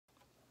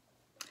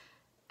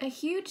A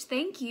huge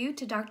thank you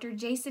to Dr.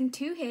 Jason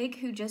Tuhig,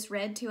 who just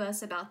read to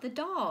us about the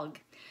dog.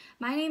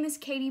 My name is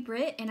Kadie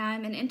Britt, and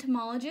I'm an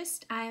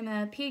entomologist. I am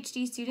a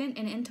PhD student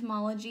in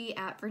entomology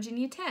at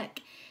Virginia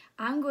Tech.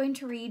 I'm going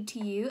to read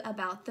to you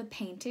about the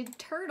painted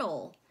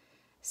turtle.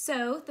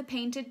 So, the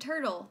painted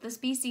turtle, the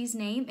species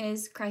name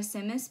is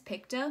Chrysemys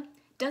picta.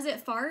 Does it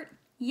fart?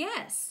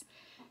 Yes!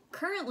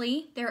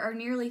 Currently, there are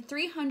nearly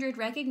 300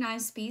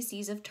 recognized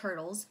species of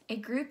turtles, a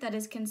group that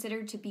is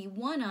considered to be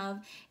one of,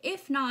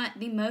 if not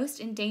the most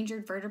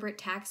endangered vertebrate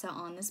taxa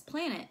on this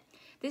planet.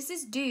 This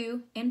is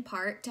due, in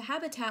part, to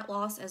habitat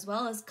loss as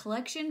well as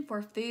collection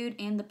for food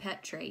and the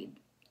pet trade.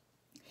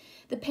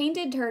 The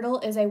painted turtle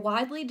is a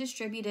widely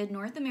distributed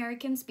North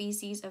American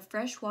species of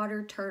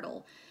freshwater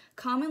turtle,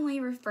 commonly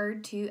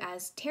referred to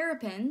as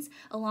terrapins,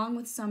 along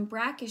with some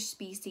brackish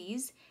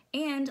species,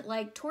 and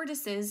like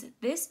tortoises,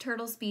 this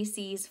turtle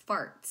species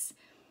farts.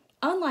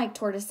 Unlike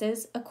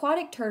tortoises,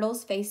 aquatic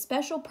turtles face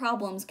special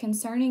problems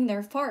concerning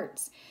their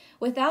farts.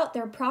 Without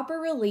their proper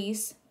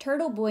release,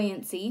 turtle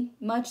buoyancy,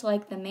 much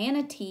like the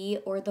manatee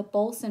or the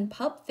Bolson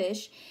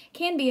pupfish,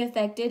 can be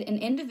affected and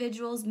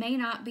individuals may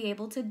not be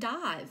able to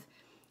dive.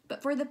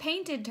 But for the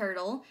painted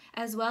turtle,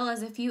 as well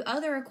as a few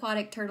other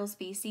aquatic turtle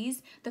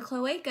species, the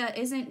cloaca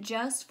isn't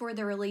just for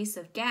the release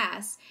of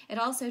gas, it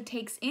also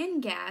takes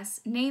in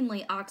gas,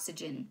 namely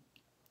oxygen.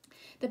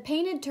 The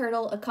painted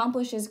turtle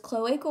accomplishes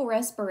cloacal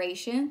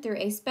respiration through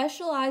a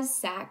specialized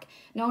sac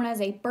known as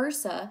a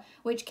bursa,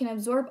 which can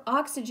absorb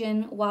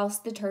oxygen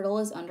whilst the turtle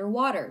is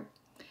underwater.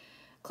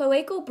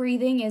 Cloacal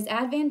breathing is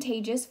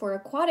advantageous for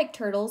aquatic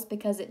turtles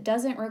because it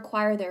doesn't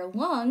require their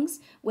lungs,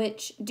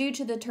 which, due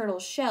to the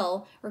turtle's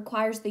shell,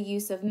 requires the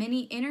use of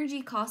many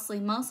energy-costly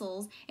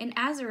muscles and,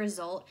 as a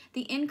result,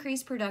 the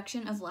increased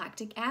production of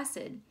lactic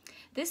acid.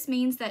 This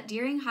means that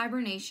during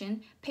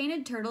hibernation,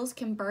 painted turtles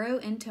can burrow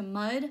into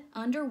mud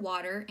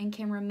underwater and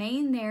can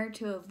remain there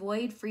to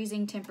avoid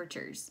freezing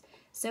temperatures.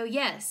 So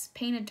yes,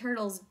 painted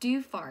turtles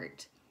do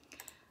fart.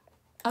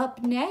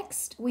 Up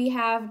next, we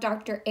have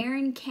Dr.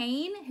 Aaron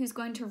Kane, who's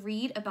going to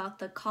read about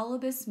the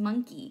Cannabis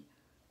monkey.